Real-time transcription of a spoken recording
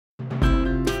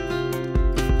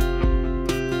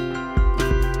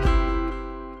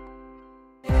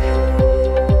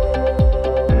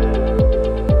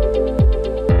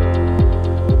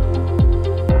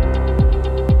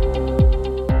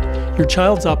Your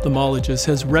child's ophthalmologist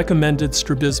has recommended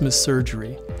strabismus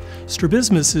surgery.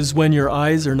 Strabismus is when your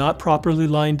eyes are not properly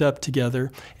lined up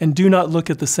together and do not look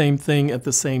at the same thing at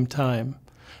the same time.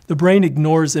 The brain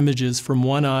ignores images from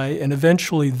one eye, and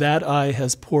eventually that eye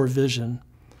has poor vision.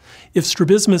 If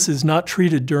strabismus is not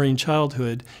treated during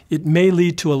childhood, it may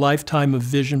lead to a lifetime of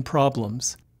vision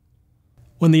problems.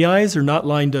 When the eyes are not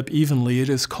lined up evenly, it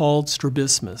is called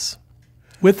strabismus.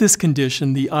 With this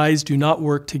condition, the eyes do not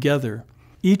work together.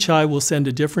 Each eye will send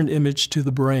a different image to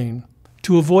the brain.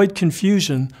 To avoid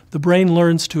confusion, the brain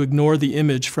learns to ignore the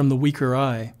image from the weaker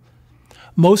eye.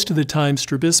 Most of the time,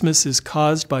 strabismus is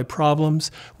caused by problems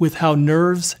with how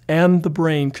nerves and the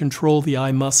brain control the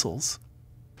eye muscles.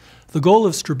 The goal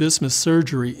of strabismus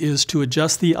surgery is to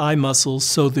adjust the eye muscles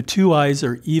so the two eyes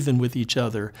are even with each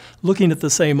other, looking at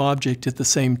the same object at the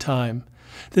same time.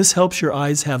 This helps your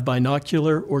eyes have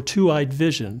binocular or two-eyed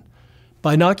vision.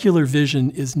 Binocular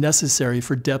vision is necessary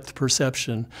for depth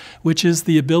perception, which is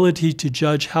the ability to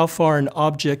judge how far an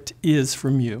object is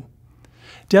from you.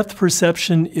 Depth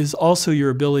perception is also your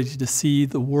ability to see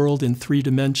the world in 3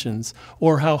 dimensions,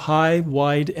 or how high,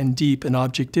 wide, and deep an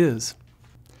object is.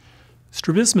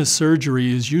 Strabismus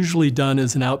surgery is usually done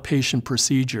as an outpatient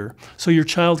procedure, so your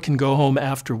child can go home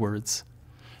afterwards.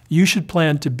 You should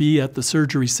plan to be at the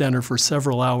surgery center for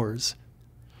several hours.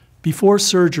 Before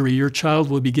surgery, your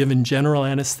child will be given general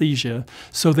anesthesia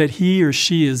so that he or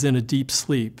she is in a deep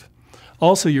sleep.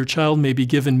 Also, your child may be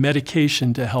given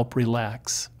medication to help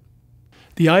relax.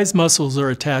 The eye's muscles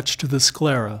are attached to the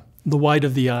sclera, the white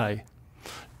of the eye.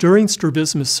 During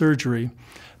strabismus surgery,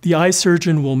 the eye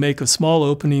surgeon will make a small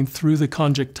opening through the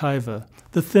conjunctiva,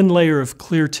 the thin layer of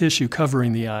clear tissue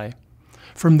covering the eye.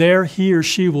 From there, he or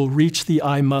she will reach the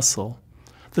eye muscle.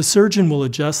 The surgeon will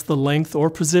adjust the length or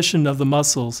position of the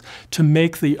muscles to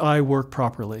make the eye work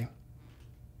properly.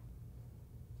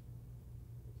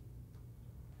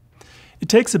 It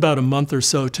takes about a month or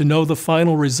so to know the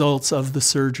final results of the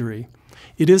surgery.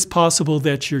 It is possible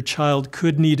that your child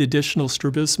could need additional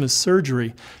strabismus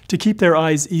surgery to keep their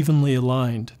eyes evenly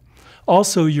aligned.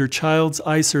 Also, your child's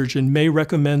eye surgeon may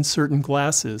recommend certain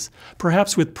glasses,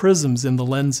 perhaps with prisms in the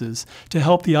lenses, to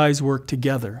help the eyes work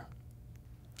together.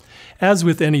 As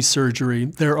with any surgery,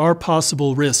 there are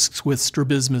possible risks with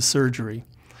strabismus surgery.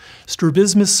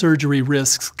 Strabismus surgery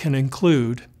risks can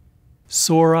include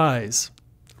sore eyes,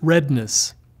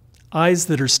 redness, eyes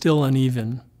that are still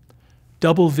uneven,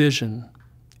 double vision,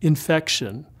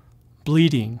 infection,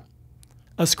 bleeding,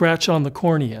 a scratch on the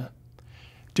cornea,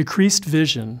 decreased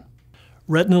vision,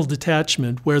 retinal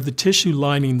detachment where the tissue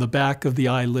lining the back of the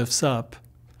eye lifts up,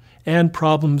 and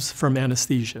problems from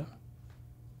anesthesia.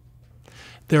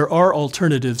 There are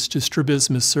alternatives to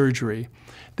strabismus surgery.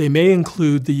 They may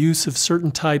include the use of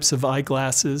certain types of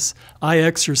eyeglasses, eye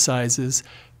exercises,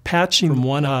 patching from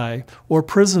one eye, or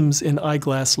prisms in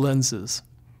eyeglass lenses.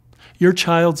 Your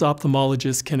child's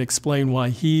ophthalmologist can explain why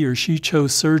he or she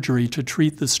chose surgery to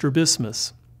treat the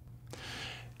strabismus.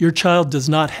 Your child does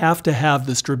not have to have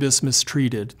the strabismus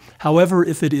treated. However,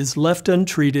 if it is left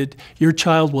untreated, your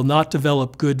child will not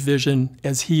develop good vision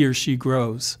as he or she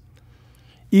grows.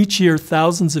 Each year,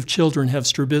 thousands of children have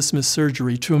strabismus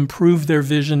surgery to improve their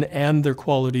vision and their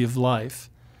quality of life.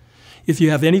 If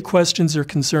you have any questions or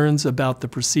concerns about the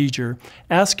procedure,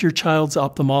 ask your child's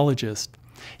ophthalmologist.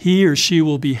 He or she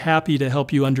will be happy to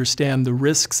help you understand the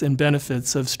risks and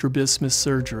benefits of strabismus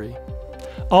surgery.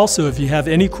 Also, if you have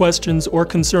any questions or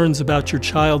concerns about your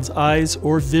child's eyes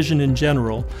or vision in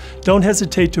general, don't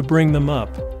hesitate to bring them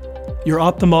up. Your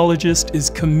ophthalmologist is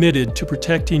committed to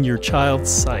protecting your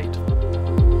child's sight.